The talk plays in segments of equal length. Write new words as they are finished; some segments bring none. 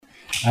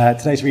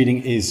Today's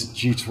reading is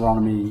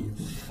Deuteronomy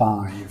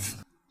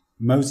 5.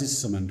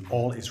 Moses summoned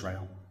all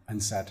Israel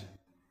and said,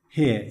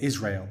 "Hear,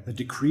 Israel, the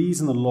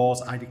decrees and the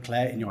laws I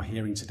declare in your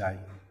hearing today.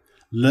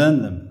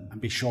 Learn them and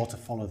be sure to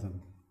follow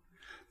them.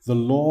 The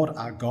Lord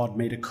our God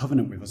made a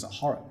covenant with us at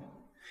Horeb.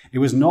 It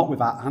was not with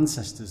our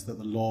ancestors that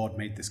the Lord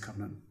made this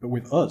covenant, but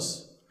with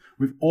us,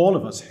 with all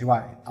of us who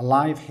are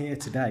alive here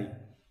today.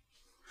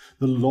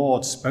 The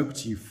Lord spoke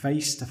to you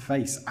face to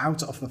face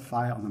out of the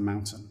fire on the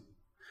mountain.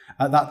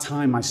 At that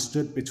time I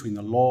stood between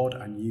the Lord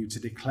and you to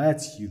declare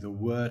to you the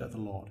word of the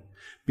Lord,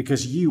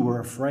 because you were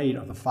afraid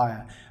of the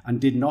fire and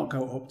did not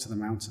go up to the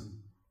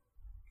mountain."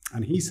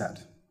 And he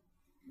said,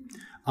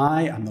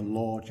 "I am the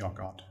Lord your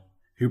God,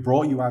 who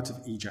brought you out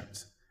of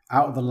Egypt,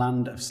 out of the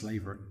land of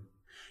slavery.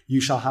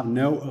 You shall have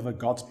no other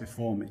gods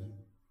before me.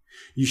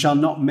 You shall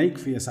not make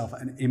for yourself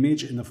an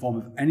image in the form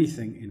of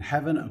anything in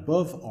heaven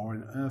above or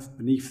in earth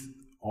beneath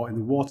or in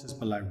the waters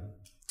below.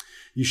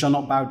 You shall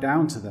not bow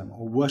down to them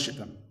or worship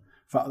them.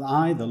 For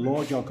I, the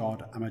Lord your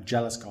God, am a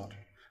jealous God,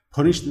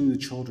 punishing the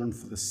children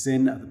for the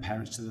sin of the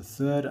parents to the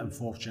third and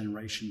fourth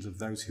generations of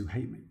those who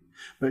hate me,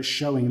 but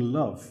showing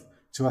love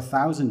to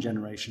 1,000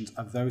 generations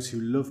of those who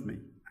love me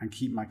and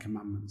keep my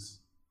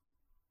commandments.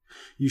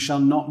 You shall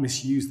not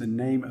misuse the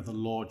name of the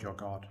Lord your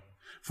God,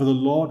 for the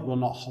Lord will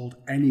not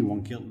hold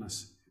anyone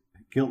guiltless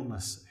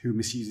who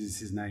misuses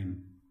his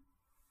name.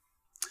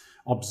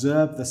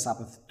 Observe the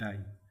Sabbath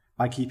day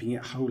by keeping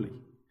it holy,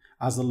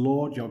 as the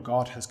Lord your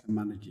God has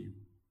commanded you.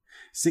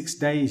 6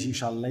 days you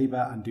shall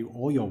labor and do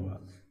all your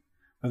work,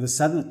 but the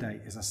seventh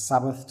day is a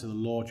Sabbath to the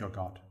Lord your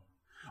God.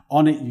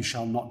 On it you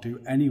shall not do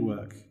any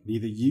work,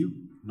 neither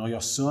you, nor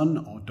your son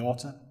or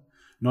daughter,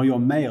 nor your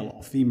male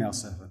or female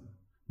servant,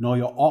 nor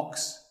your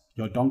ox,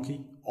 your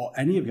donkey, or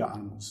any of your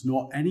animals,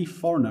 nor any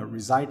foreigner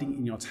residing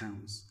in your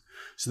towns,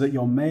 so that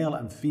your male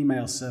and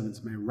female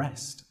servants may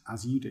rest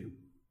as you do.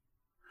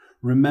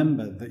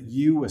 Remember that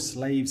you were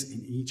slaves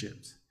in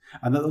Egypt,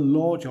 and that the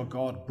Lord your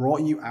God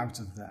brought you out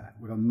of there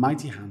with a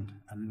mighty hand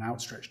and an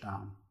outstretched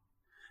arm.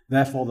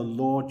 Therefore the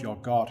Lord your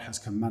God has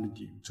commanded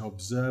you to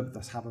observe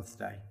the Sabbath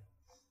day."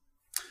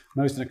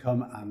 Mo's going to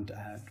come and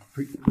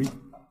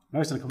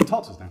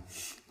talk to us now.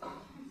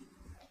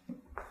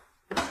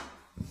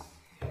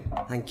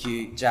 Thank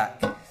you, Jack.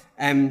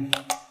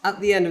 At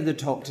the end of the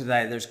talk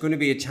today, there's going to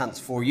be a chance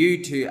for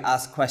you to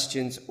ask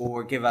questions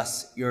or give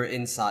us your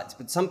insights.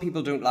 But some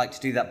people don't like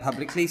to do that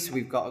publicly, so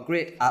we've got a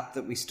great app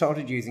that we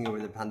started using over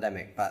the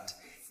pandemic, but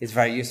it's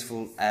very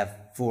useful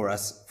for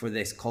us for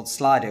this, called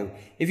Slido.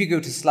 If you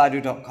go to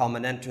slido.com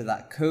and enter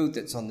that code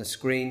that's on the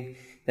screen,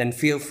 then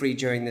feel free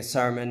during the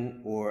sermon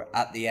or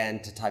at the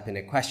end to type in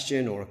a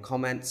question or a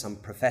comment, some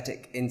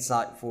prophetic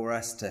insight for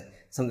us to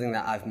something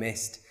that I've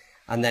missed.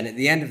 And then at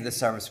the end of the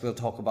service, we'll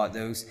talk about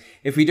those.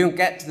 If we don't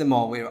get to them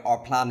all, our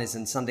plan is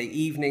on Sunday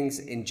evenings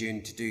in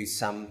June to do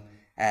some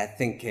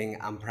thinking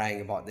and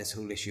praying about this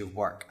whole issue of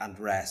work and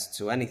rest.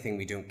 So anything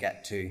we don't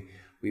get to,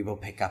 we will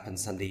pick up on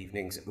Sunday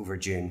evenings over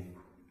June.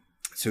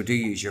 So do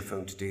use your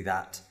phone to do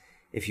that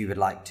if you would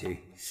like to.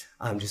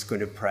 I'm just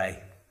going to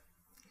pray.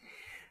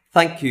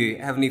 Thank you,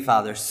 Heavenly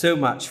Father, so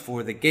much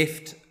for the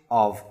gift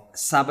of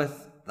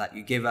Sabbath that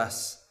you give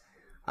us.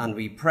 And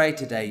we pray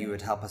today you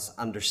would help us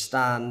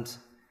understand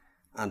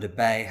and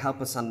obey, help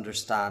us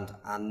understand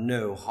and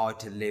know how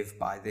to live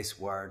by this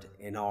word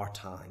in our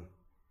time.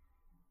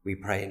 We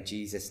pray in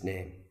Jesus'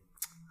 name.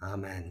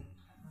 Amen.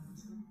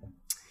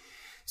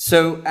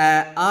 So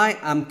I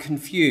am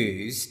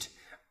confused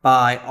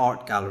by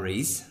art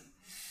galleries.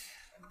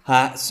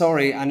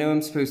 Sorry, I know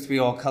I'm supposed to be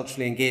all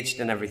culturally engaged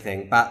and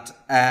everything, but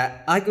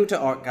I go to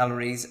art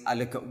galleries, I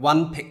look at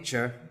one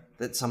picture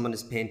that someone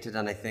has painted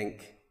and I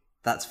think,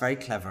 that's very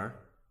clever.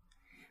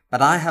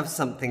 But I have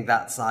something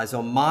that size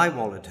on my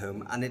wall at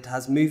home and it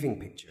has moving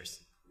pictures.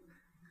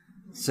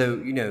 So,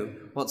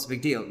 what's the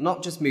big deal?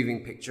 Not just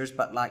moving pictures,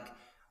 but like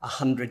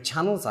 100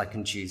 channels I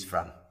can choose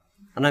from.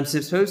 And I'm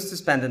supposed to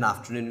spend an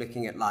afternoon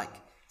looking at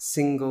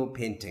single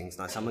paintings.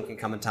 Now, someone can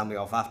come and tell me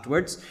off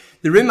afterwards.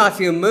 The room I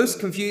feel most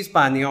confused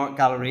by in the art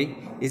gallery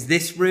is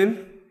this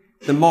room,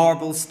 the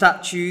marble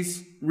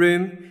statues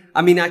room.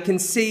 I mean, I can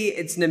see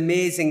it's an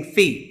amazing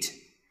feat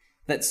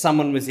that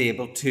someone was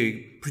able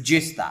to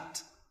produce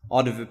that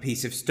out of a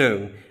piece of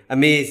stone.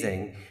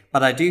 Amazing.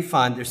 But I do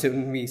find there's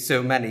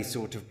so many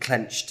sort of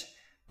clenched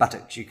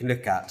buttocks you can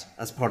look at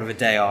as part of a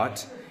day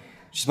out,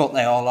 which is what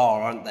they all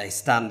are, aren't they?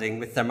 Standing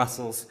with their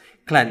muscles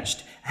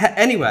clenched.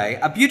 Anyway,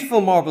 a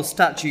beautiful marble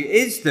statue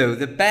is, though,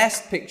 the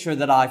best picture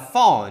that I've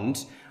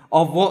found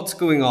of what's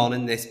going on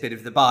in this bit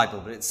of the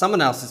Bible. But it's someone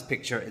else's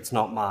picture, it's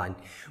not mine.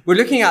 We're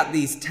looking at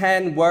these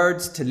 10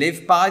 words to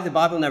live by. The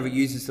Bible never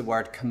uses the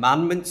word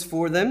commandments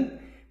for them,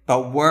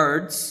 but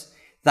words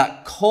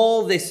that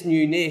call this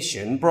new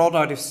nation, brought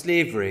out of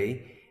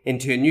slavery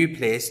into a new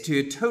place, to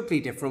a totally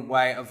different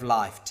way of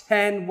life.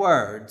 10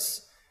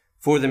 words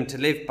for them to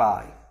live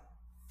by.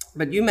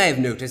 But you may have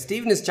noticed,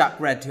 even as Jack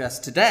read to us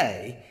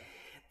today,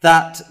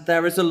 that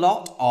there is a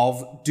lot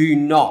of do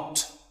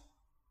not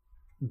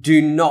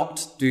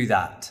do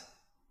that.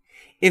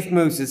 If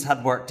Moses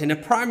had worked in a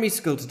primary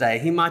school today,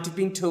 he might have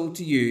been told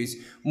to use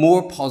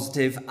more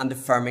positive and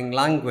affirming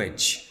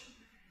language.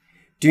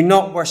 Do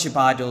not worship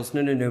idols.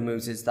 No,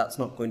 Moses, that's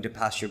not going to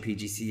pass your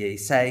PGCE.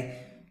 Say,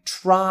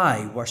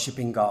 try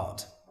worshipping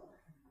God.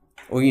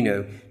 Or,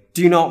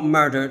 do not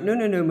murder.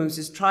 No,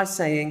 Moses, try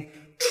saying,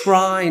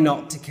 try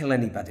not to kill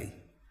anybody.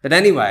 But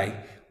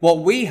anyway, what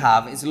we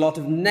have is a lot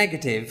of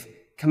negative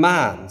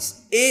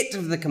commands. 8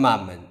 of the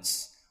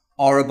commandments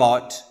are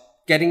about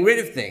getting rid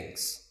of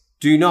things.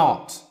 Do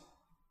not.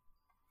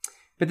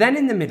 But then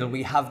in the middle,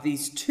 we have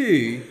these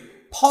 2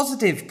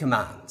 positive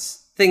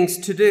commands, things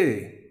to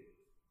do.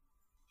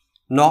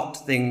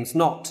 Not things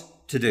not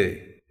to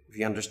do. If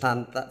you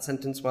understand that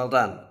sentence, well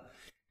done.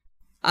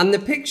 And the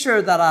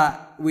picture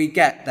that we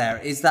get there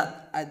is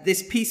that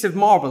this piece of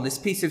marble, this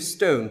piece of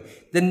stone,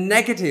 the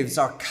negatives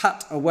are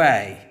cut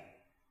away.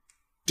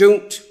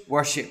 Don't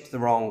worship the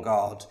wrong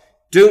God.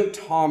 Don't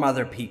harm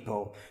other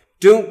people.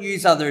 Don't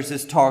use others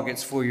as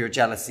targets for your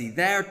jealousy.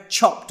 They're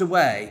chopped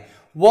away.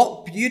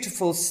 What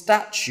beautiful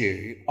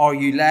statue are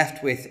you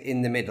left with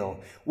in the middle?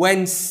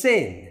 When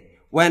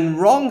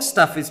wrong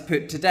stuff is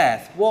put to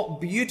death,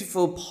 what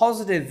beautiful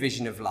positive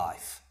vision of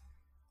life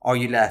are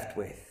you left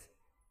with?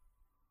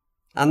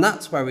 And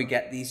that's where we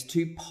get these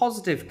 2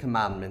 positive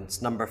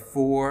commandments, number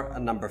 4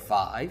 and number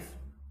 5.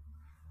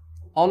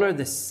 Honour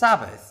the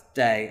Sabbath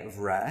day of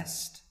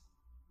rest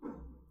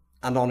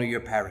and honour your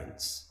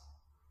parents.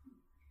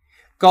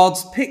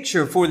 God's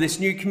picture for this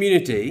new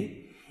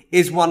community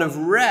is one of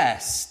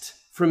rest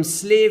from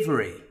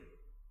slavery,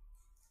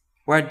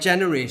 where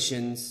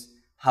generations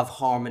have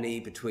harmony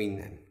between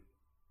them.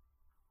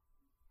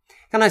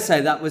 Can I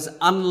say that was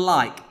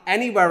unlike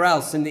anywhere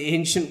else in the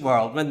ancient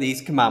world when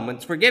these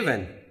commandments were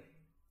given?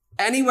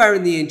 Anywhere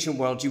in the ancient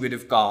world you would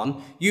have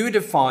gone, you would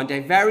have found a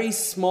very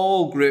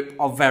small group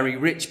of very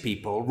rich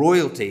people,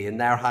 royalty and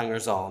their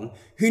hangers-on,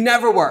 who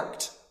never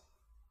worked.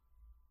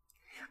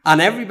 And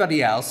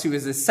everybody else, who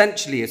was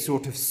essentially a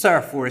sort of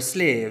serf or a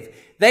slave,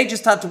 they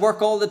just had to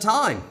work all the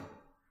time.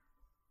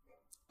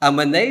 And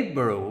when they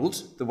were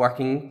old, the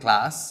working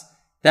class,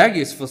 their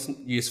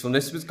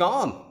usefulness was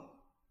gone.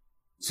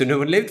 So no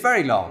one lived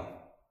very long.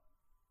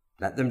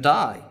 Let them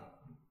die.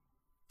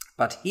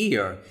 But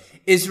here,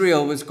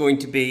 Israel was going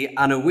to be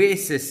an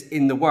oasis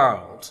in the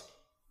world,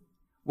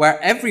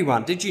 where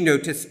everyone, did you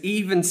notice,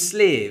 even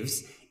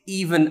slaves,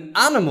 even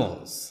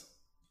animals,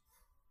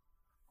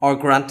 are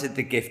granted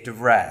the gift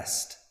of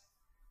rest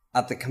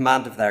at the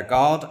command of their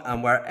God,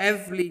 and where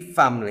every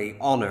family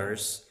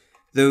honours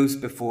those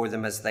before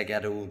them as they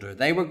get older.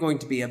 They were going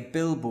to be a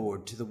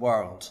billboard to the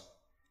world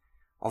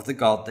of the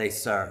God they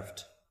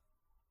served.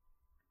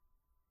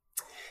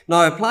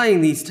 Now,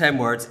 applying these 10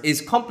 words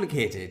is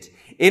complicated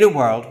in a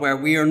world where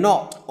we are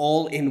not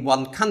all in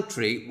one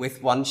country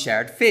with one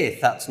shared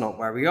faith. That's not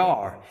where we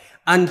are.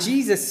 And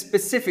Jesus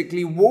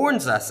specifically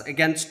warns us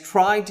against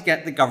trying to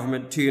get the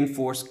government to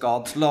enforce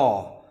God's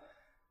law.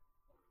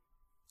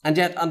 And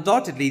yet,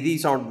 undoubtedly,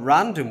 these aren't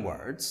random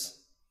words.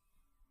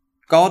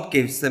 God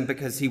gives them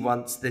because he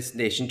wants this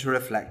nation to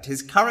reflect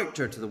his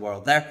character to the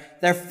world.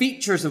 They're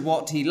features of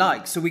what he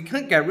likes, so we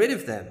can't get rid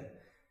of them.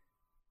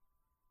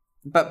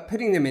 But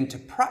putting them into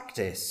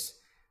practice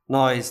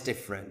now is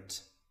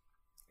different.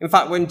 In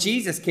fact, when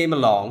Jesus came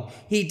along,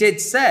 he did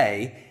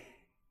say,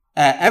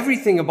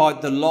 everything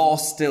about the law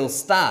still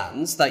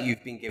stands that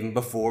you've been given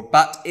before,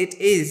 but it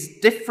is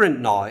different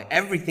now.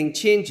 Everything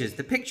changes.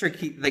 The picture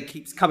that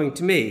keeps coming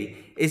to me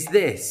is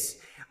this.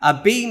 A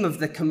beam of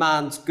the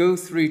commands go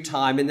through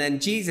time, and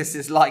then Jesus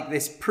is like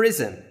this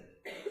prism.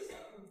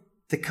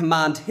 The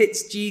command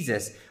hits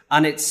Jesus,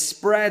 and it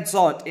spreads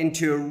out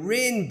into a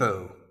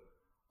rainbow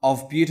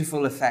of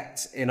beautiful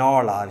effects in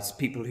our lives,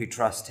 people who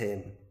trust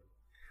him.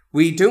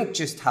 We don't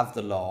just have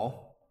the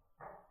law,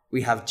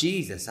 we have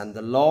Jesus, and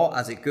the law,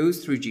 as it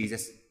goes through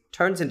Jesus,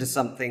 turns into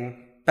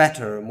something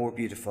better and more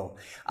beautiful.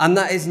 And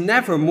that is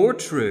never more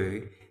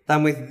true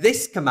than with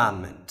this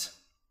commandment.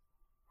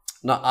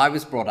 Now, I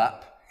was brought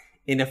up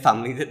in a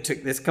family that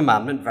took this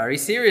commandment very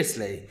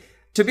seriously.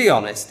 To be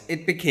honest,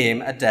 it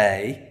became a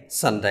day,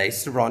 Sunday,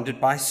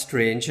 surrounded by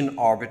strange and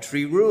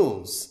arbitrary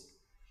rules.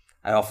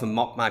 I often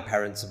mock my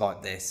parents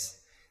about this.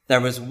 There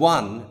was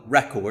one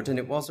record, and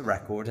it was a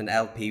record, an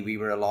LP we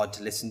were allowed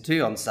to listen to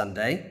on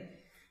Sunday,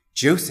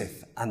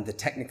 Joseph and the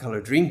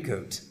Technicolor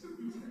Dreamcoat,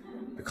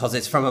 because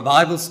it's from a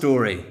Bible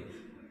story.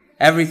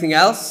 Everything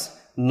else,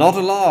 not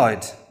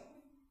allowed.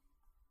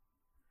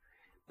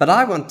 But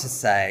I want to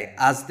say,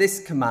 as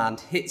this command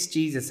hits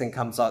Jesus and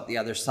comes out the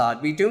other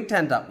side, we don't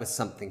end up with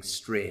something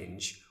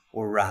strange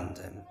or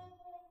random.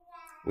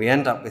 We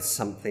end up with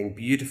something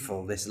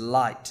beautiful. This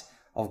light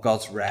of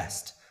God's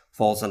rest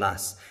falls on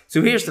us.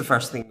 So here's the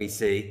first thing we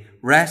see: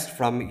 rest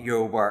from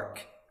your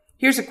work.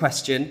 Here's a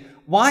question: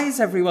 why is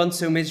everyone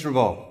so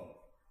miserable?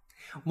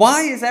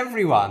 Why is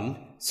everyone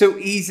so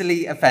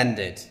easily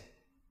offended?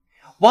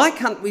 Why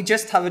can't we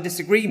just have a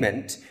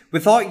disagreement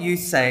without you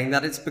saying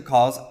that it's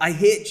because I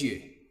hate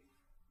you?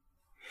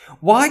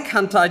 Why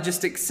can't I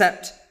just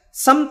accept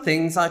some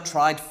things I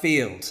tried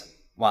failed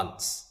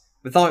once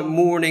without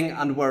mourning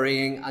and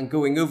worrying and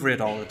going over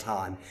it all the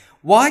time?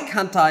 Why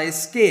can't I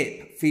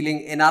escape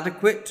feeling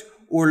inadequate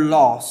or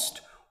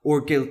lost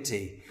or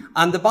guilty?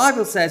 And the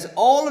Bible says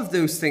all of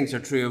those things are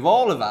true of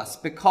all of us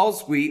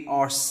because we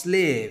are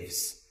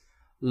slaves,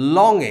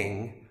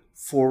 longing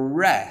for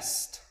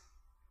rest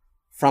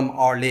from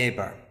our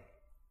labour.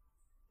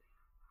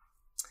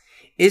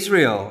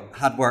 Israel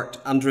had worked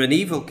under an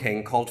evil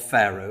king called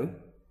Pharaoh,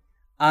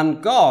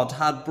 and God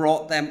had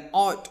brought them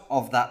out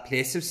of that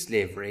place of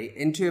slavery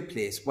into a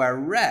place where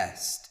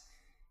rest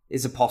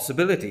is a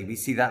possibility. We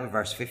see that in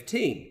verse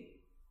 15.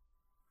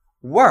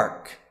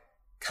 Work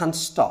can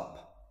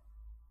stop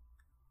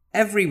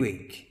every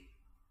week.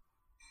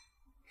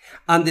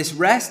 And this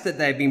rest that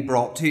they've been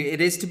brought to, it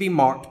is to be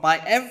marked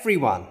by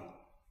everyone.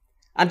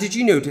 And did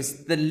you notice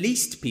the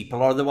least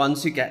people are the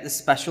ones who get the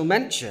special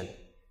mention?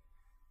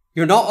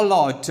 You're not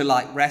allowed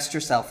to rest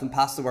yourself and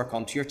pass the work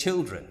on to your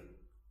children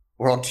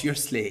or onto your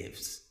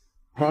slaves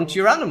or onto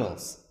your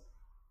animals.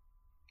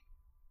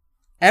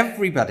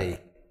 Everybody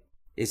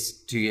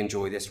is to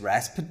enjoy this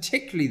rest,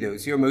 particularly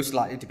those who are most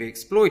likely to be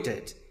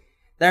exploited.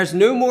 There's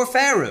no more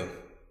Pharaoh.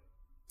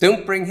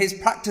 Don't bring his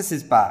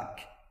practices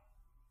back.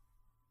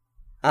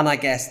 And I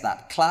guess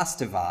that class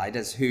divide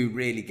as who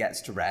really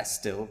gets to rest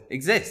still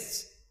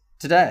exists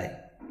today.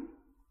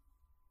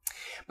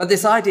 But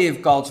this idea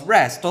of God's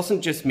rest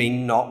doesn't just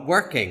mean not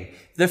working.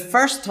 The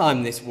first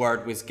time this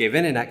word was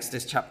given in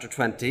Exodus chapter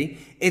 20,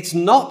 it's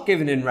not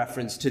given in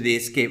reference to the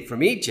escape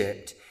from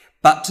Egypt,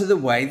 but to the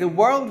way the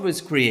world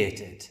was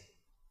created.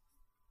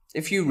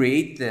 If you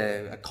read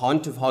the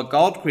account of how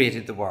God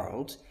created the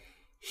world,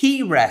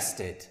 he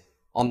rested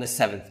on the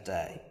seventh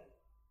day.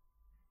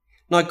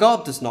 Now,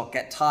 God does not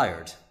get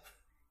tired.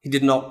 He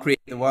did not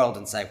create the world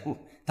and say,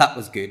 that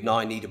was good, now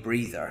I need a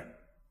breather.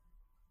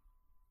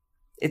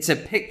 It's a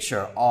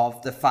picture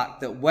of the fact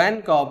that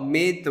when God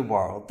made the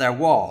world, there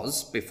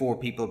was, before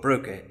people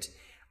broke it,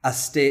 a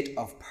state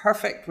of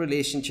perfect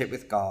relationship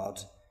with God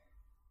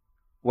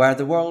where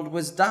the world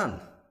was done.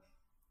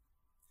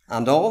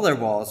 And all there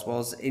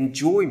was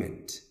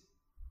enjoyment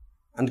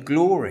and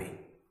glory.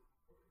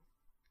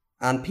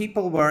 And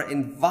people were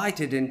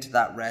invited into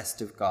that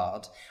rest of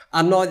God.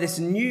 And now this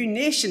new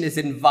nation is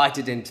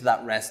invited into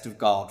that rest of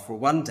God for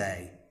one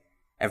day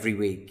every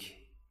week.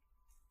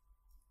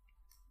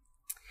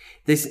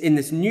 In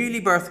this newly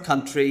birthed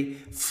country,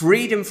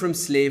 freedom from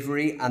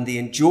slavery and the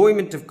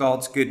enjoyment of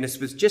God's goodness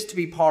was just to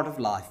be part of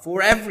life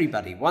for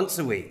everybody once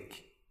a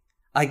week.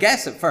 I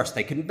guess at first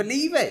they couldn't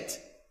believe it.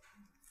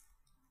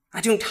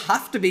 I don't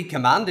have to be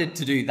commanded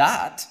to do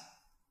that.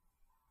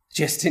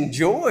 Just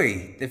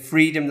enjoy the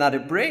freedom that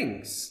it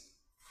brings.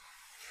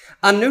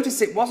 And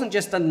notice it wasn't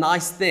just a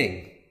nice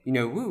thing.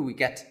 We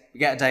get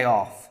a day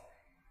off.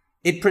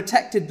 It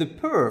protected the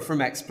poor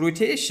from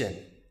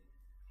exploitation.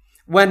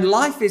 When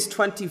life is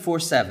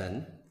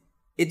 24/7,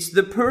 it's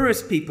the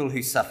poorest people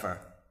who suffer.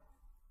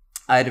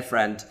 I had a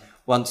friend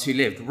once who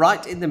lived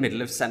right in the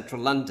middle of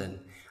central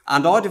London,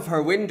 and out of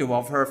her window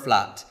of her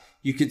flat,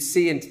 you could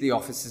see into the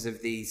offices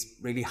of these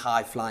really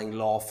high-flying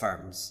law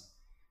firms.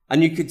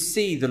 And you could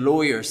see the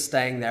lawyers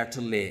staying there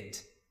till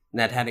late and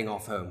then heading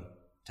off home,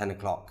 10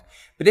 o'clock.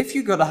 But if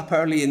you got up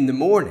early in the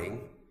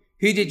morning,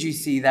 who did you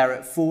see there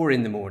at 4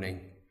 in the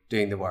morning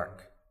doing the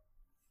work?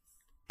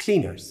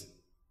 Cleaners.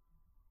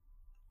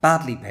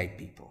 Badly paid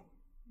people.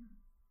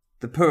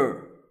 The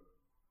poor.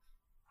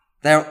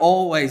 They're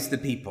always the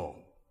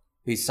people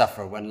who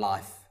suffer when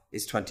life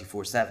is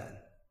 24/7.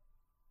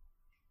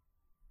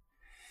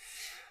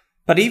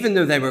 But even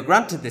though they were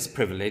granted this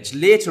privilege,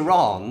 later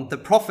on, the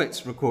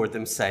prophets record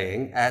them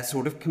saying,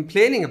 sort of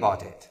complaining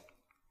about it.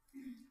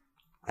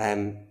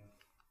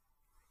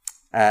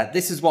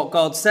 This is what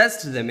God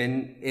says to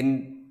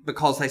them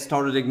because they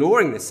started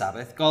ignoring the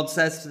Sabbath. God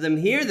says to them,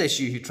 "Hear this,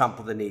 you who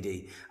trample the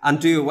needy, and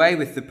do away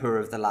with the poor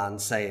of the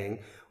land, saying,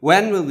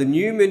 when will the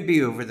new moon be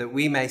over that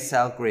we may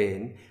sell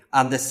grain,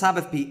 and the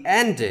Sabbath be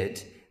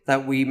ended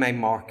that we may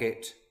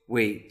market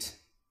wheat?"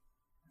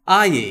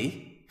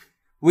 I.e.,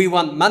 we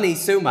want money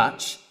so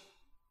much,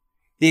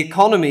 the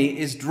economy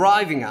is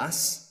driving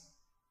us,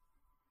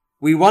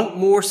 we want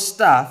more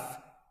stuff,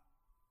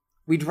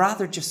 we'd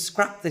rather just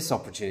scrap this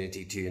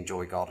opportunity to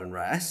enjoy God and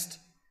rest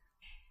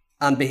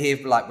and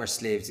behave like we're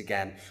slaves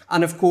again.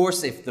 And of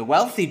course, if the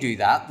wealthy do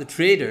that, the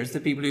traders, the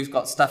people who've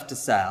got stuff to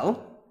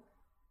sell,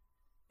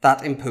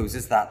 that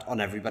imposes that on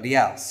everybody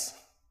else,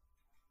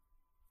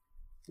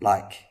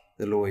 like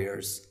the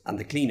lawyers and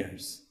the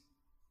cleaners.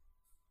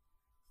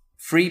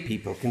 Free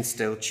people can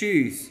still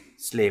choose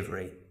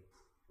slavery.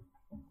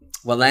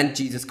 Well, then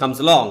Jesus comes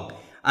along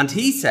and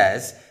he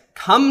says,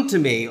 "Come to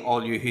me,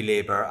 all you who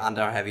labour and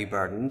are heavy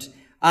burdened,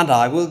 and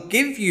I will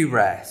give you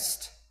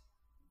rest."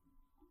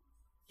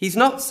 He's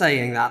not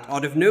saying that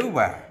out of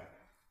nowhere.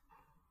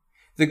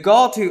 The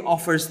God who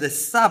offers the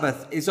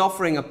Sabbath is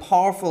offering a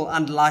powerful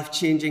and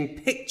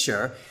life-changing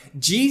picture.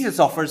 Jesus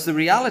offers the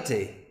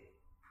reality.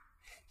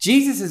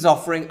 Jesus is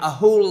offering a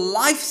whole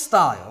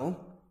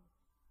lifestyle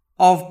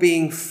of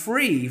being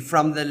free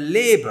from the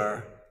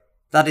labour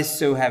that is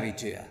so heavy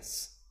to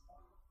us.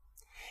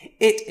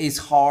 It is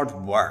hard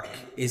work,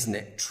 isn't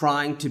it,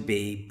 trying to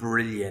be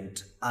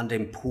brilliant and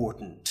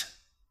important.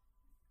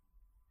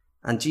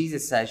 And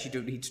Jesus says you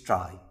don't need to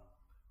try.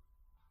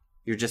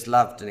 You're just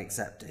loved and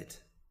accepted.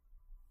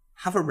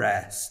 Have a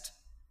rest.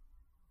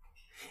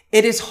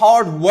 It is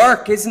hard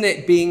work, isn't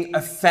it, being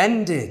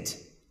offended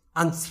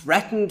and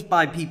threatened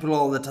by people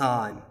all the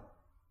time.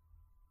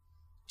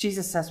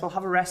 Jesus says, well,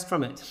 have a rest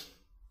from it.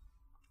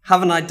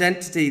 Have an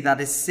identity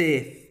that is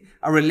safe,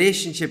 a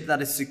relationship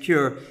that is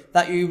secure,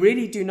 that you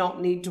really do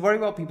not need to worry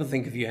what people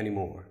think of you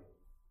anymore.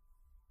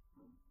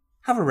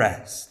 Have a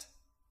rest.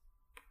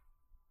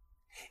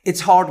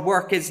 It's hard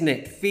work, isn't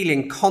it,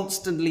 feeling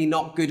constantly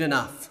not good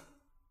enough,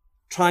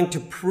 trying to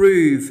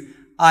prove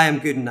I am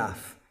good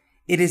enough.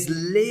 It is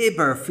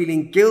labour,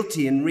 feeling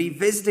guilty and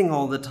revisiting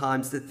all the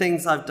times the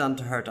things I've done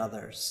to hurt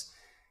others.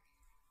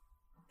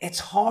 It's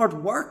hard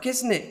work,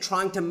 isn't it,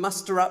 trying to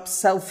muster up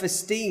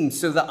self-esteem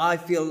so that I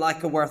feel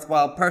like a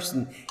worthwhile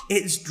person.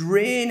 It's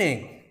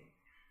draining.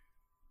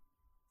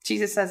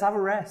 Jesus says, have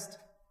a rest.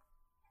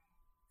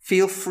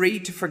 Feel free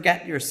to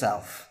forget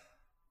yourself.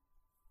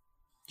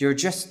 You're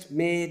just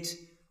made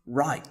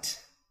right,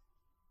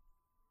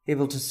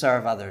 able to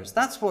serve others.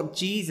 That's what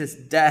Jesus'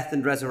 death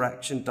and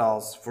resurrection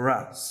does for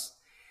us.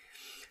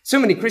 So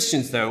many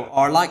Christians, though,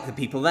 are like the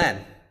people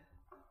then.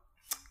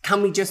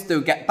 Can we just, though,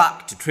 get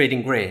back to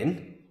trading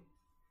grain?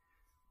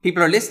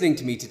 People are listening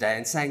to me today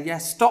and saying,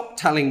 yes, stop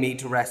telling me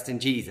to rest in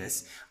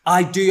Jesus.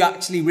 I do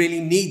actually really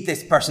need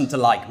this person to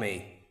like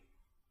me.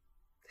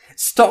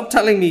 Stop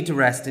telling me to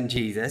rest in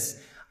Jesus.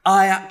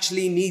 I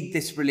actually need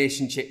this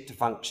relationship to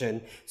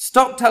function.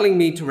 Stop telling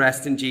me to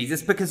rest in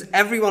Jesus because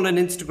everyone on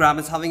Instagram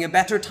is having a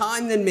better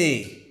time than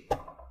me.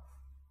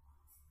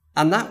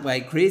 And that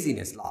way,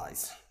 craziness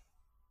lies.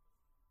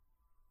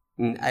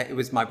 It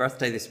was my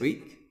birthday this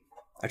week.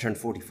 I turned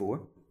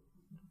 44.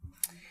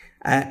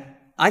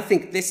 I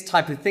think this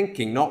type of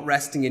thinking, not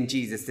resting in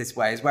Jesus this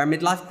way, is where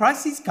midlife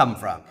crises come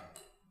from.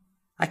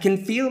 I can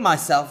feel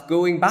myself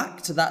going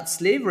back to that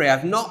slavery.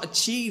 I've not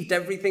achieved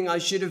everything I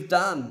should have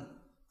done.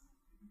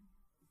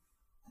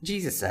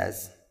 Jesus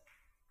says,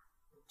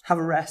 have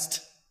a rest.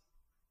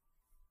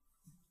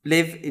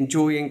 Live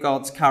enjoying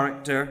God's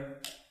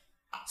character.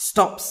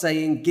 Stop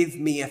saying, give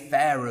me a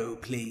Pharaoh,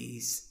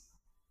 please.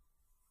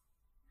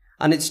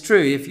 And it's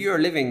true, if you're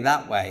living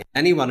that way,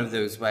 any one of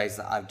those ways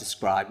that I've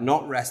described,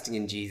 not resting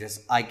in Jesus,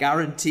 I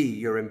guarantee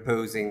you're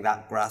imposing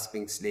that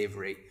grasping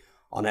slavery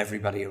on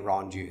everybody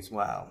around you as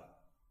well.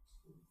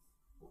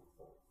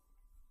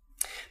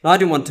 Now, I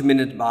don't want to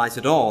minimize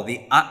at all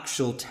the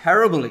actual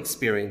terrible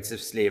experience of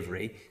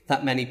slavery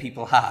that many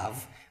people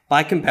have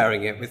by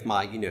comparing it with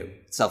my,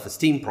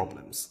 self-esteem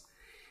problems.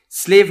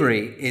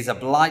 Slavery is a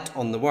blight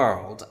on the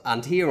world,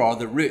 and here are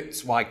the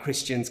roots why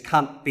Christians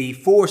can't be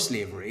for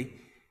slavery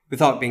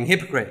without being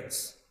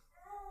hypocrites.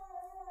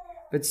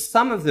 But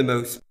some of the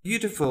most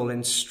beautiful,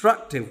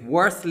 instructive,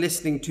 worth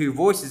listening to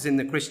voices in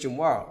the Christian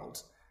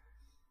world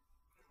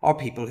are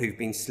people who've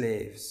been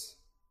slaves.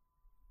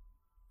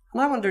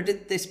 And I wonder,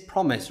 did this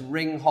promise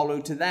ring hollow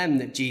to them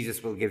that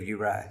Jesus will give you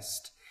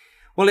rest?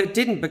 Well, it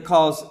didn't,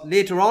 because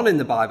later on in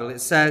the Bible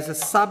it says a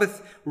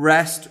Sabbath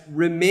rest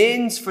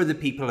remains for the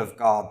people of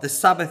God. The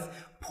Sabbath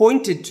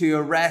pointed to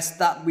a rest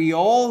that we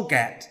all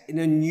get in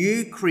a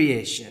new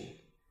creation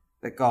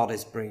that God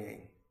is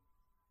bringing,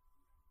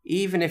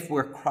 even if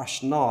we're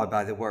crushed now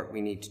by the work we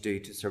need to do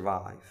to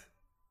survive.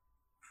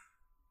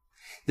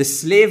 The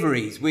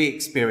slaveries we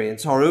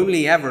experience are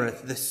only ever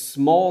the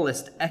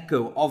smallest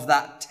echo of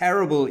that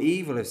terrible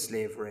evil of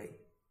slavery.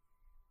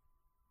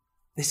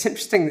 It's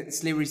interesting that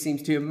slavery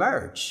seems to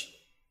emerge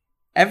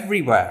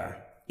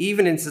everywhere,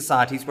 even in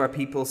societies where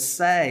people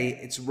say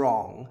it's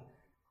wrong.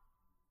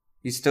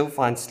 You still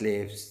find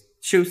slaves.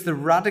 It shows the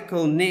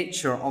radical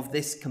nature of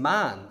this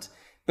command,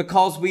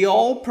 because we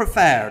all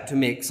prefer to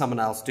make someone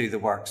else do the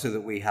work so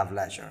that we have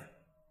leisure.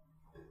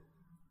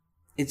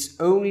 It's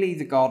only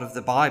the God of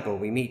the Bible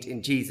we meet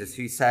in Jesus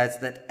who says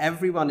that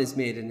everyone is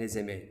made in his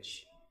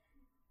image,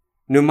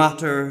 no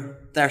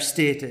matter their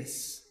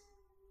status.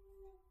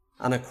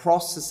 And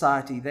across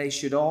society, they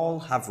should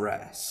all have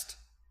rest.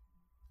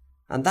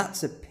 And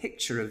that's a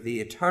picture of the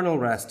eternal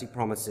rest he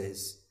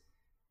promises,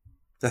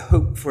 the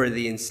hope for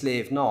the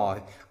enslaved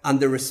now, and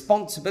the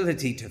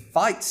responsibility to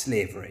fight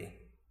slavery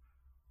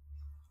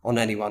on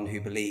anyone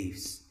who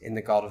believes in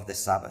the God of the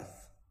Sabbath.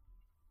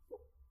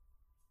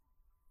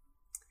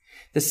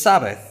 The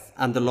Sabbath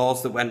and the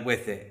laws that went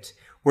with it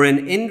were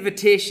an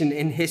invitation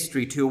in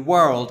history to a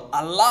world,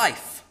 a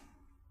life,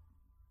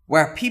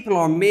 where people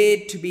are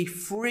made to be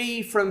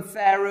free from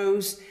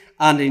pharaohs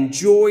and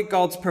enjoy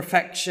God's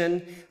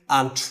perfection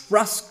and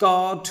trust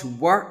God to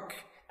work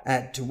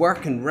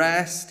and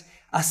rest.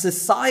 A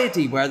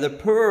society where the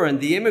poor and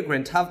the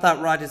immigrant have that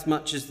right as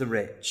much as the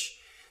rich.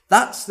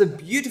 That's the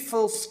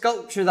beautiful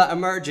sculpture that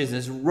emerges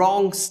as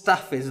wrong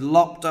stuff is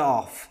lopped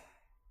off.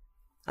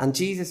 And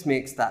Jesus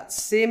makes that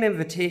same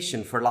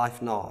invitation for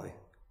life now.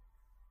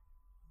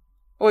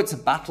 Oh, it's a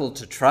battle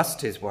to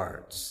trust his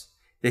words,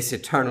 this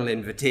eternal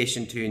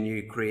invitation to a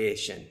new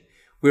creation.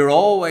 We're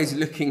always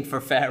looking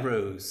for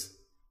pharaohs.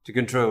 to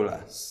control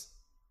us.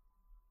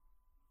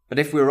 But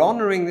if we're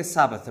honouring the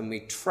Sabbath and we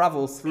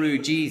travel through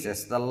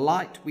Jesus, the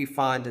light we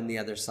find on the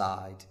other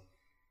side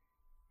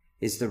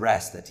is the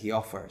rest that he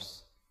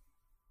offers.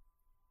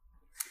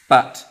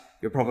 But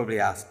you're probably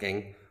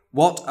asking,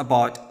 what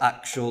about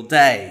actual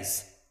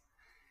days?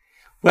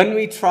 When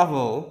we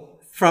travel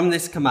from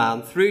this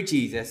command through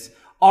Jesus,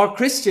 are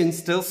Christians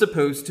still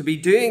supposed to be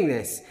doing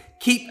this?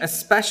 Keep a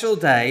special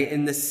day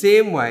in the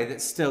same way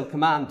that's still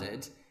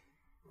commanded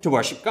to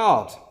worship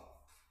God?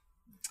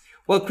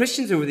 Well,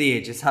 Christians over the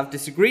ages have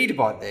disagreed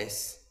about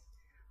this.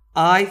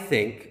 I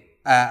think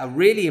a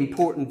really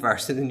important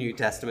verse in the New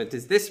Testament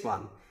is this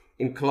one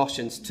in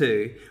Colossians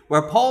 2,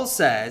 where Paul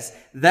says,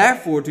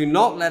 "Therefore do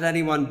not let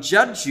anyone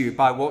judge you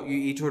by what you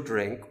eat or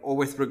drink, or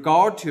with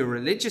regard to a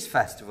religious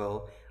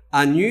festival,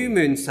 a new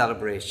moon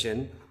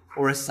celebration,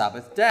 or a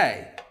Sabbath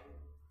day.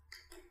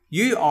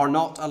 You are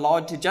not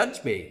allowed to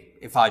judge me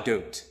if I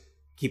don't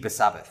keep a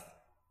Sabbath."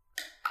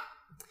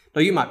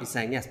 Now you might be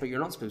saying, yes, but you're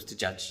not supposed to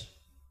judge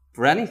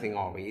for anything,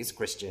 are we, as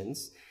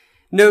Christians?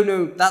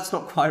 No, that's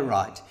not quite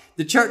right.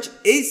 The church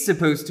is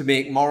supposed to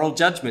make moral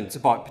judgments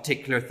about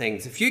particular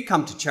things. If you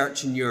come to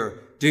church and you're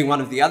doing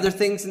one of the other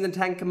things in the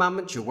Ten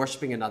Commandments, you're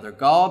worshipping another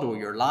god, or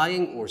you're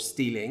lying or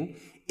stealing,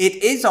 it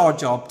is our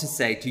job to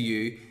say to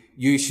you,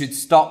 you should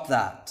stop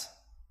that.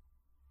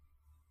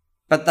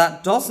 But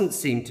that doesn't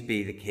seem to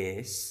be the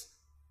case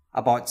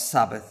about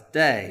Sabbath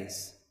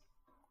days.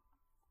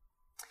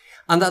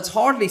 And that's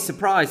hardly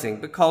surprising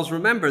because,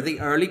 remember, the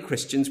early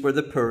Christians were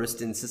the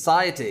poorest in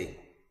society,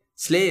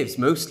 slaves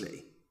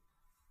mostly.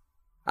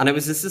 And it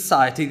was a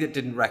society that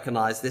didn't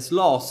recognize this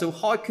law, so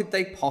how could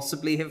they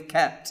possibly have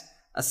kept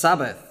a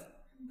Sabbath?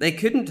 They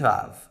couldn't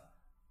have.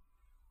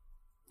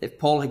 If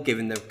Paul had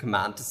given the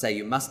command to say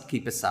you must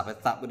keep a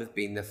Sabbath, that would have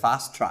been the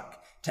fast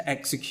track to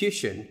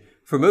execution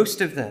for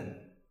most of them.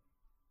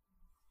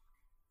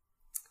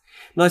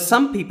 Now,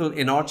 some people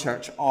in our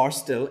church are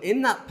still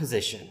in that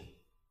position.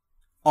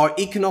 Our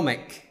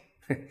economic,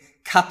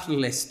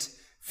 capitalist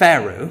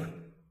Pharaoh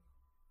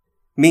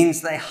means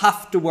they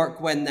have to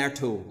work when they're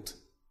told,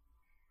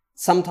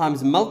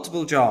 sometimes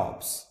multiple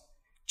jobs,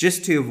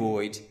 just to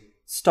avoid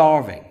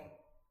starving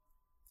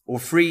or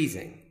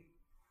freezing.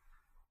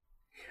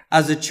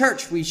 As a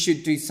church, we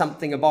should do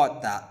something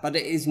about that, but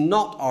it is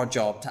not our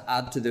job to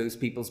add to those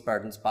people's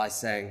burdens by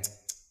saying,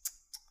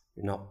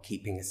 you're not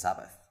keeping a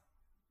Sabbath.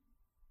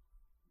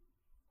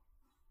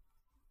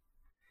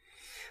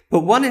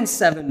 But 1 in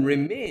 7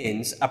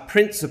 remains a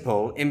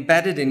principle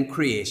embedded in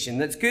creation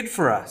that's good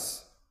for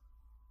us.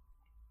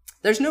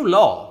 There's no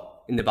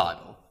law in the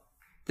Bible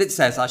that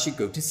says I should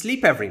go to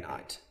sleep every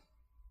night.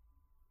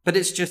 But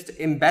it's just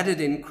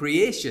embedded in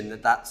creation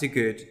that that's a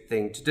good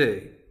thing to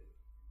do.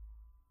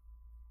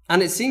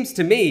 And it seems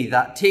to me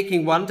that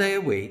taking one day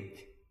a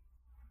week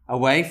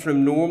away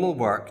from normal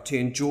work to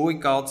enjoy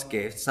God's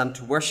gifts and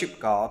to worship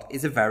God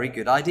is a very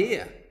good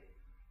idea.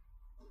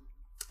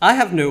 I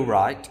have no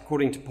right,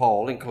 according to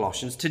Paul in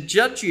Colossians, to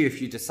judge you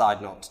if you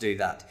decide not to do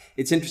that.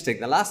 It's interesting,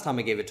 the last time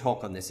I gave a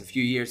talk on this a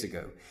few years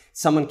ago,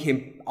 someone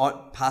came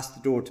out past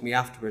the door to me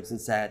afterwards and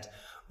said,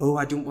 "Oh,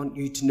 I don't want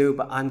you to know,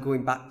 but I'm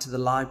going back to the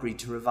library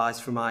to revise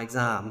for my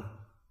exam."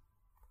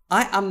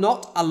 I am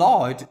not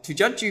allowed to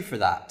judge you for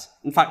that.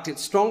 In fact,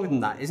 it's stronger than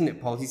that, isn't it,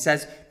 Paul? He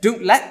says,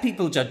 don't let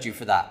people judge you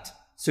for that.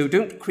 So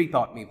don't creep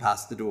out me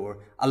past the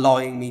door,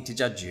 allowing me to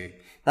judge you.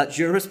 That's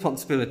your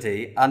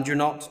responsibility, and you're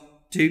not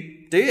to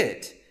do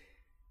it.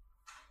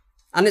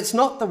 And it's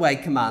not the way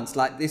commands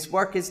like this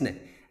work, isn't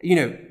it? You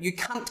know, you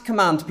can't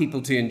command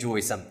people to enjoy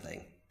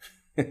something.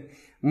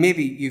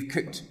 Maybe you've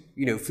cooked,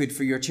 food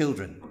for your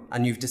children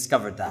and you've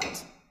discovered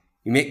that.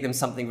 You make them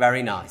something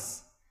very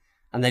nice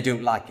and they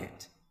don't like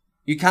it.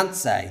 You can't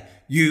say,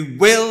 you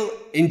will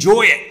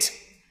enjoy it.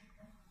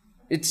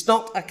 It's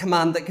not a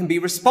command that can be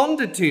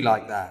responded to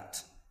like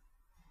that.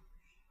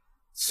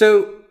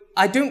 So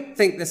I don't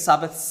think the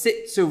Sabbath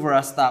sits over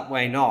us that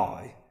way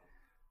now.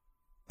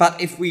 But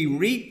if we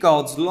read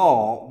God's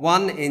law,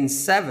 1 in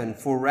 7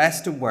 for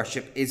rest and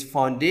worship is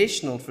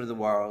foundational for the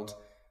world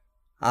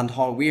and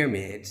how we're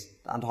made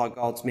and how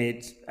God's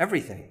made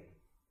everything.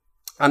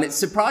 And it's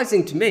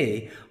surprising to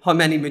me how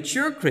many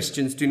mature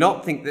Christians do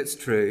not think that's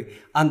true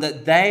and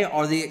that they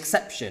are the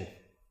exception.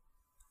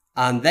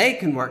 And they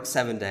can work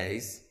 7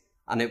 days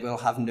and it will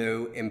have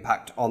no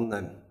impact on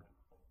them.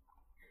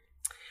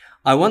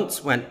 I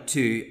once went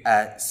to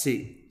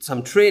see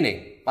some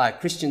training by a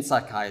Christian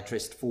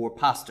psychiatrist for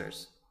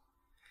pastors.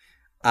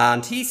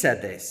 And he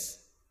said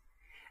this: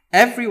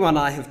 everyone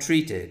I have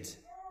treated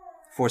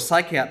for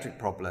psychiatric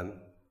problem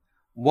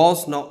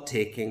was not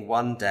taking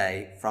 1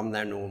 day from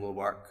their normal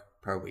work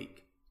per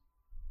week.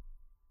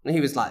 And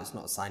he was like, it's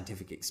not a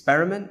scientific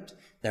experiment.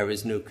 There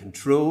is no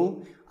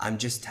control. I'm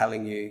just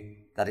telling you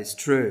that it's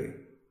true.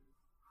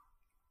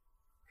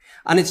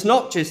 And it's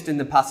not just in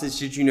the passage,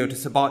 did you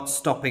notice, about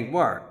stopping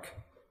work.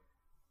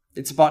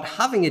 It's about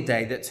having a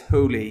day that's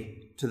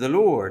holy to the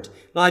Lord.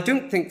 Now, I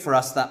don't think for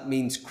us that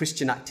means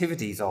Christian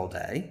activities all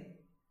day.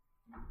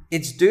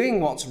 It's doing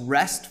what's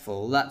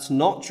restful, that's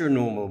not your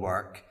normal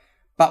work,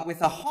 but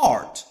with a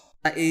heart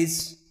that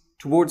is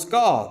towards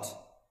God,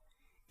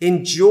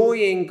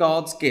 enjoying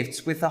God's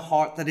gifts with a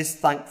heart that is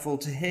thankful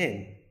to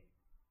him,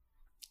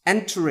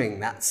 entering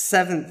that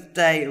seventh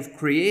day of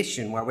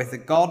creation where with a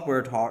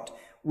Godward heart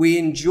we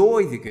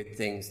enjoy the good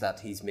things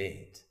that he's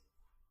made.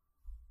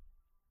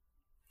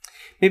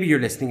 Maybe you're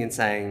listening and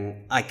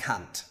saying, I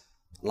can't.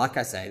 Like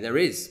I say, there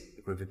is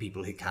a group of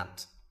people who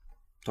can't.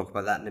 Talk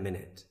about that in a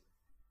minute.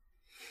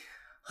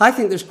 I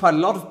think there's quite a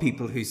lot of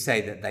people who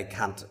say that they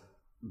can't,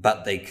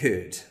 but they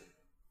could.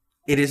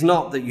 It is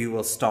not that you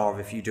will starve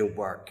if you don't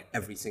work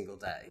every single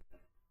day.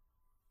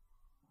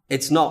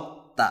 It's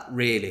not that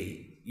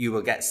really you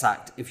will get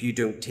sacked if you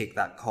don't take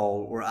that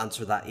call or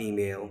answer that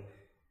email.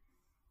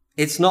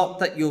 It's not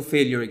that you'll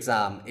fail your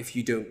exam if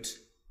you don't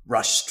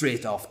rush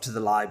straight off to the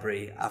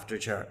library after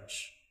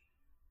church.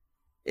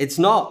 It's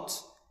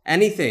not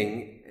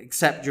anything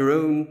except your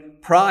own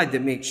pride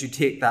that makes you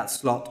take that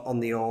slot on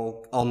the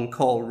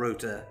on-call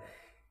rota.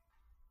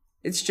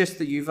 It's just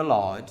that you've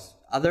allowed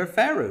other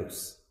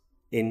pharaohs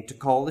in to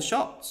call the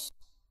shots.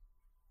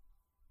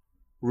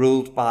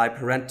 Ruled by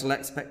parental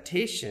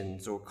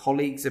expectations or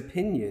colleagues'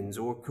 opinions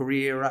or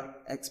career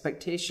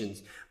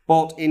expectations,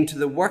 bought into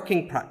the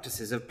working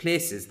practices of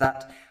places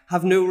that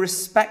have no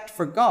respect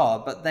for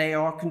God, but they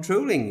are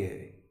controlling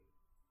you.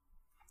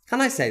 Can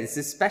I say this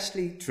is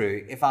especially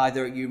true if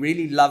either you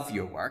really love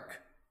your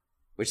work,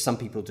 which some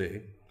people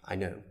do, I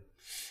know,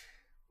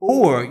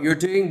 or you're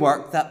doing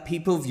work that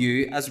people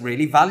view as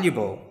really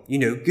valuable,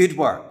 good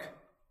work.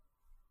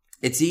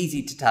 It's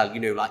easy to tell,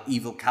 like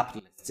evil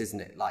capitalists, isn't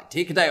it? Like,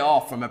 take a day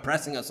off from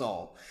oppressing us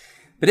all.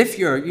 But if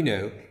you're,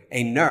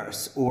 a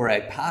nurse or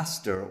a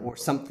pastor or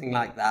something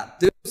like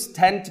that, those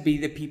tend to be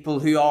the people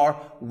who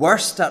are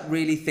worst at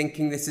really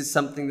thinking this is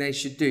something they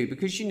should do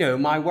because,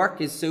 my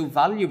work is so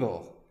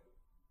valuable.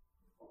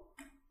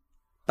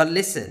 But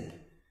listen,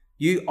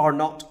 you are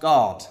not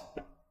God.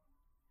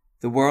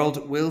 The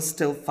world will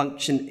still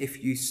function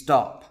if you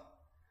stop.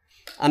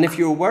 And if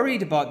you're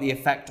worried about the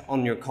effect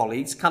on your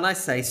colleagues, can I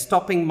say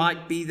stopping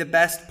might be the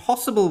best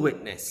possible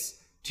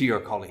witness to your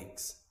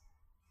colleagues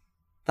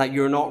that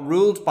you're not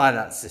ruled by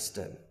that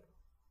system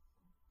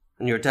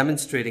and you're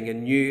demonstrating a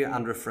new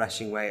and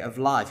refreshing way of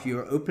life.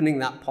 You're opening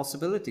that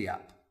possibility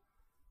up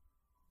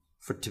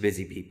to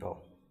busy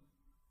people.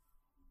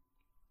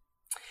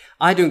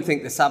 I don't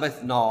think the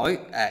Sabbath now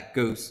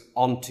goes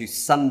on to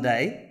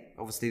Sunday.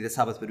 Obviously, the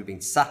Sabbath would have been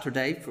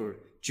Saturday for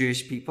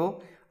Jewish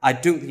people. I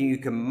don't think you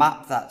can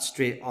map that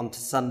straight onto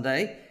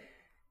Sunday.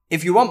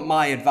 If you want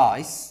my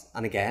advice,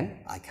 and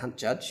again, I can't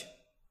judge,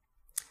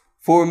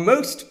 for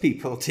most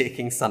people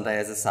taking Sunday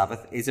as a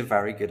Sabbath is a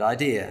very good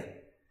idea.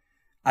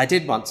 I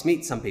did once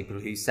meet some people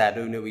who said,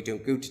 oh no, we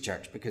don't go to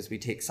church because we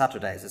take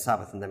Saturday as a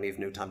Sabbath and then we have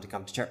no time to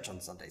come to church on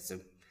Sunday.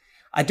 So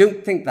I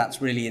don't think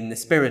that's really in the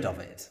spirit of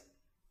it.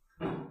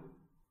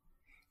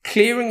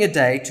 Clearing a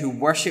day to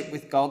worship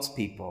with God's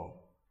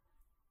people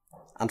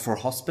and for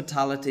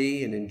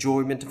hospitality and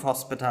enjoyment of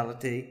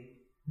hospitality.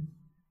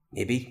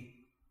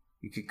 Maybe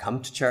you could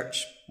come to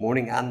church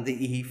morning and the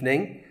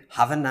evening,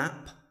 have a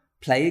nap,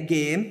 play a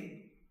game,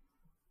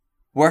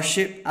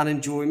 worship and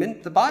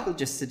enjoyment. The Bible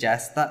just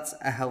suggests that's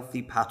a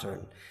healthy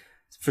pattern.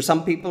 For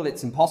some people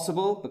it's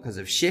impossible because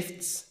of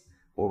shifts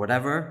or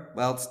whatever.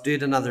 Well, let's do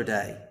it another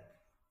day.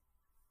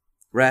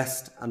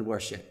 Rest and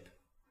worship.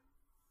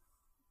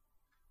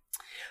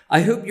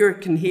 I hope you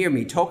can hear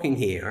me talking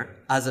here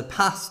as a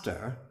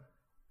pastor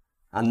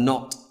and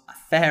not a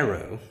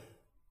pharaoh.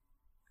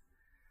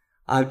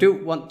 I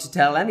don't want to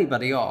tell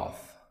anybody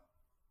off.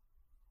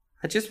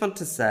 I just want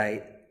to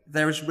say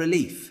there is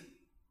relief.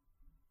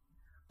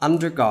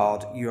 Under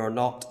God, you are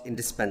not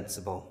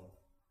indispensable.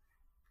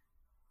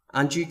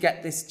 And you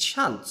get this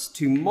chance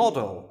to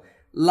model,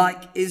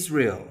 like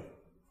Israel,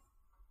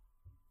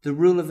 the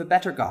rule of a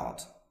better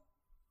God.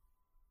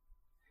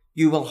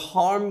 You will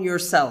harm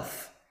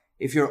yourself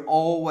if you're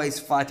always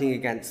fighting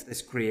against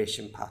this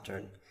creation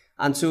pattern.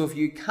 And so if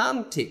you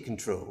can take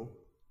control,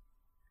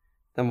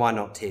 then why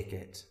not take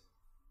it?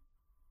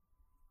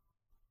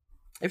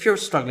 If you're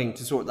struggling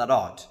to sort that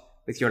out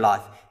with your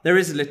life, there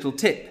is a little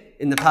tip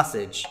in the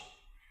passage.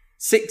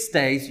 6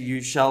 days you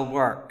shall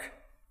work.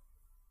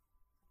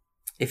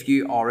 If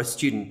you are a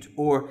student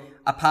or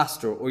a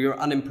pastor or you're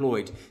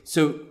unemployed,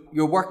 so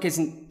your work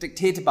isn't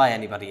dictated by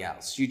anybody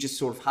else. You just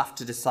sort of have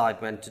to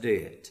decide when to do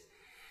it.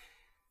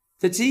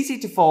 It's easy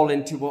to fall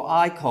into what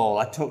I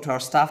talk to our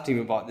staff team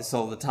about this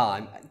all the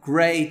time,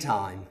 grey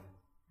time.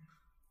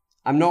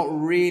 I'm not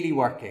really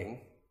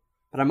working,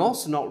 but I'm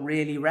also not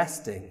really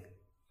resting.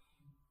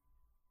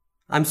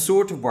 I'm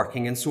sort of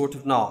working and sort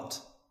of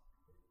not.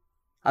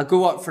 I'll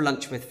go out for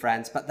lunch with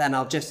friends, but then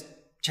I'll just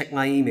check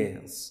my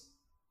emails.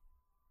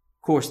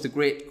 Of course, the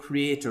great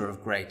creator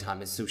of grey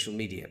time is social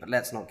media, but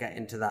let's not get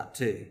into that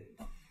too.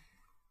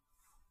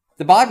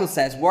 The Bible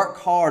says, work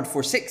hard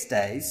for 6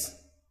 days.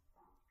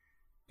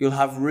 You'll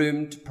have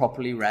room to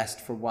properly rest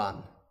for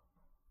 1.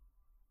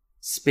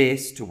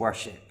 Space to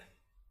worship.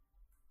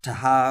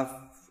 To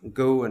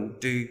go and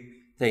do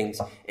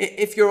things.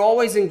 If you're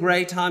always in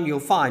grey time,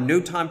 you'll find no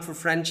time for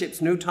friendships,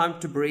 no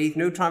time to breathe,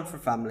 no time for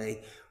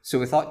family. So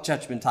without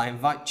judgment, I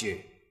invite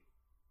you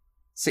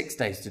 6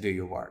 days to do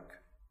your work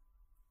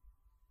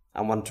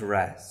and 1 to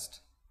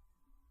rest.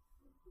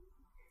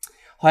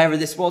 However,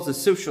 this was a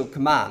social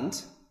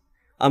command,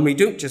 and we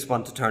don't just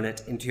want to turn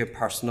it into a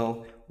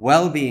personal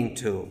well-being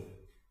tool.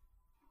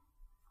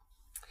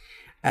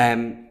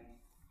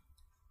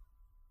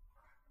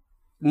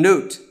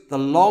 Note the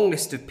long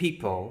list of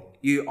people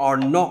you are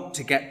not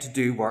to get to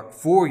do work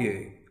for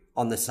you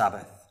on the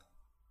Sabbath.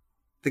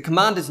 The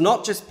command is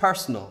not just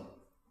personal,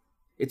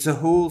 it's a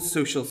whole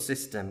social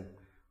system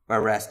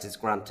where rest is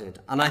granted.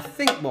 And I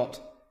think what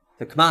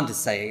the command is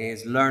saying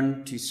is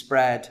learn to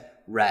spread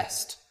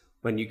rest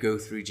when you go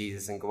through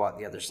Jesus and go out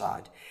the other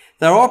side.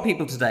 There are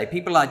people today,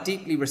 people I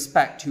deeply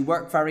respect, who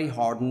work very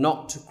hard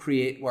not to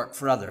create work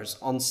for others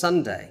on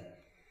Sunday.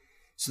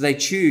 So they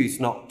choose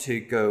not to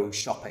go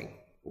shopping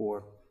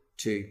or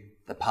to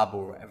the pub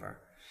or whatever.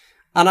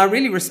 And I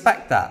really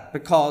respect that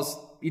because,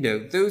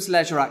 those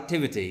leisure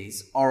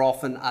activities are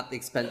often at the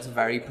expense of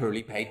very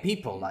poorly paid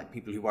people, like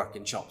people who work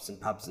in shops and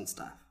pubs and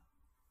stuff.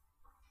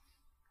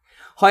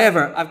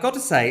 However, I've got to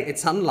say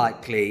it's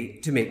unlikely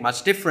to make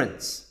much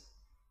difference.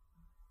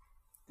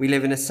 We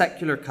live in a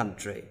secular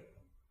country.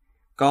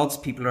 God's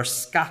people are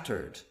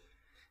scattered.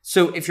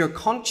 So if your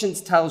conscience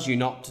tells you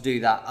not to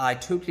do that, I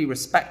totally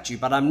respect you,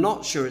 but I'm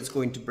not sure it's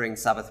going to bring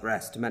Sabbath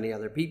rest to many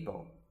other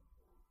people.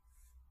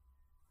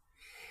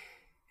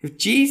 If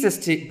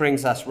Jesus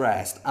brings us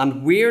rest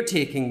and we're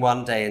taking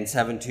 1 day in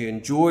 7 to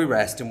enjoy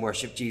rest and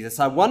worship Jesus,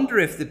 I wonder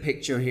if the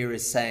picture here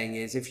is saying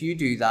is if you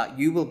do that,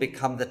 you will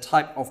become the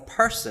type of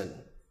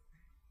person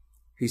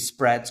who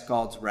spreads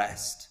God's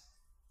rest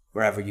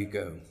wherever you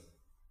go.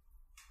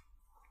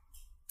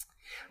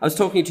 I was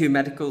talking to a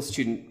medical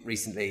student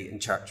recently in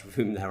church, of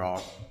whom there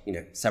are,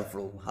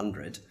 several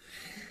hundred.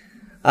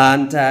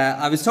 And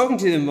I was talking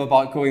to them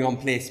about going on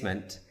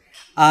placement.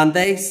 And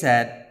they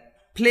said,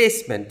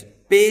 placement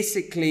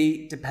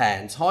basically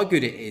depends, how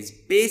good it is,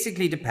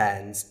 basically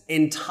depends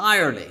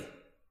entirely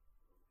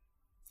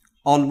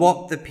on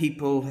what the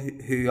people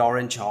who are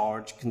in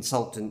charge,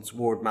 consultants,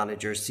 ward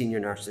managers, senior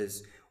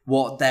nurses,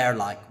 what they're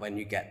like when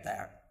you get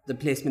there. The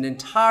placement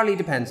entirely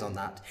depends on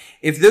that.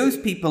 If those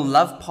people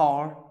love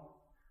power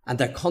and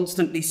they're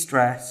constantly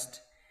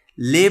stressed,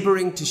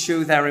 labouring to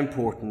show they're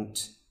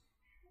important,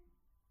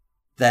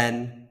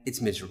 then it's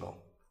miserable.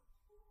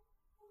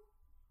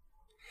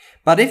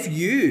 But if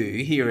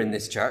you, here in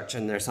this church,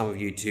 and there's some of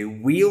you too,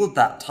 wield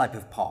that type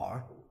of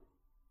power,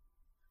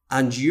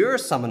 and you're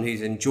someone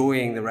who's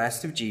enjoying the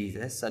rest of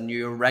Jesus, and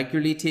you're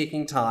regularly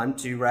taking time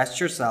to rest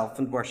yourself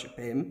and worship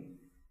him,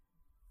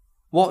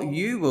 what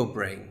you will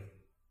bring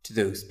to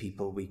those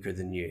people weaker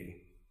than you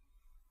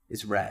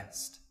is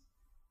rest.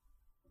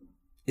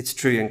 It's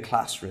true in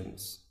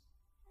classrooms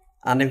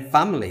and in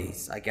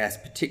families, I guess,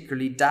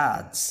 particularly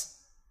dads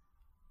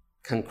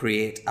can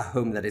create a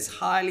home that is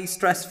highly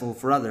stressful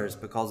for others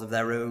because of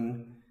their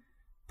own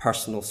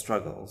personal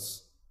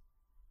struggles.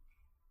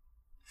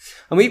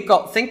 And we've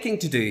got thinking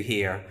to do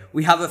here.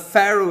 We have a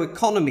Pharaoh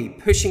economy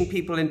pushing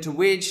people into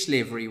wage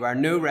slavery where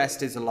no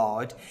rest is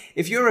allowed.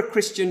 If you're a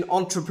Christian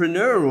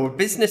entrepreneur or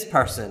business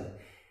person,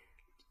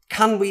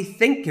 can we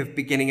think of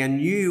beginning a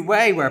new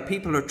way where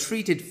people are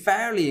treated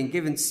fairly and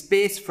given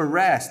space for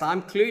rest?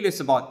 I'm clueless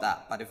about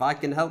that, but if I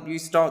can help you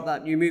start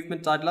that new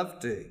movement, I'd love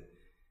to.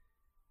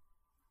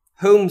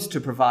 Homes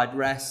to provide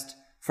rest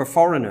for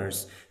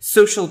foreigners,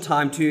 social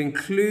time to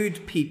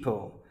include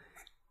people.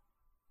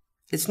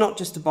 It's not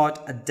just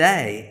about a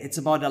day, it's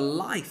about a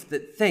life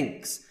that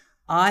thinks,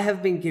 I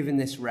have been given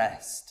this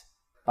rest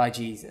by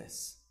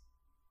Jesus.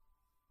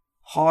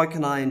 How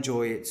can I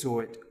enjoy it so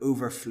it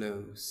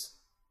overflows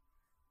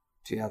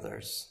to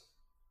others?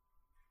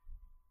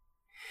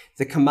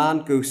 The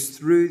command goes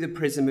through the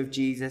prism of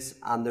Jesus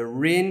and the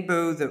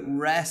rainbow that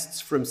rests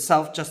from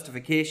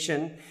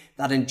self-justification,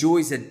 that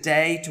enjoys a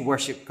day to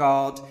worship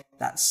God,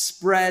 that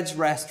spreads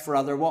rest for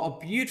others. What a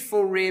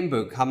beautiful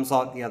rainbow comes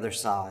out the other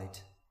side.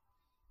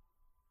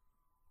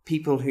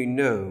 People who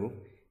know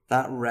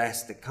that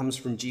rest that comes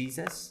from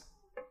Jesus,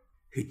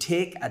 who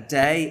take a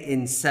day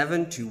in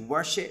 7 to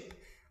worship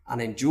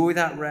and enjoy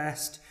that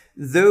rest,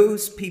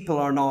 those people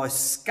are now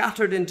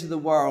scattered into the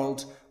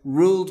world,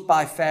 ruled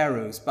by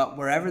pharaohs, but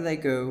wherever they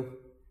go,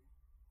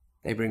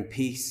 they bring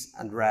peace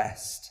and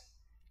rest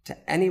to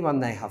anyone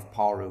they have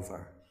power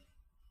over.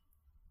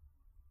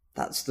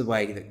 That's the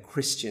way that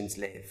Christians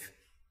live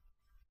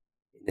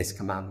in this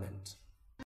commandment.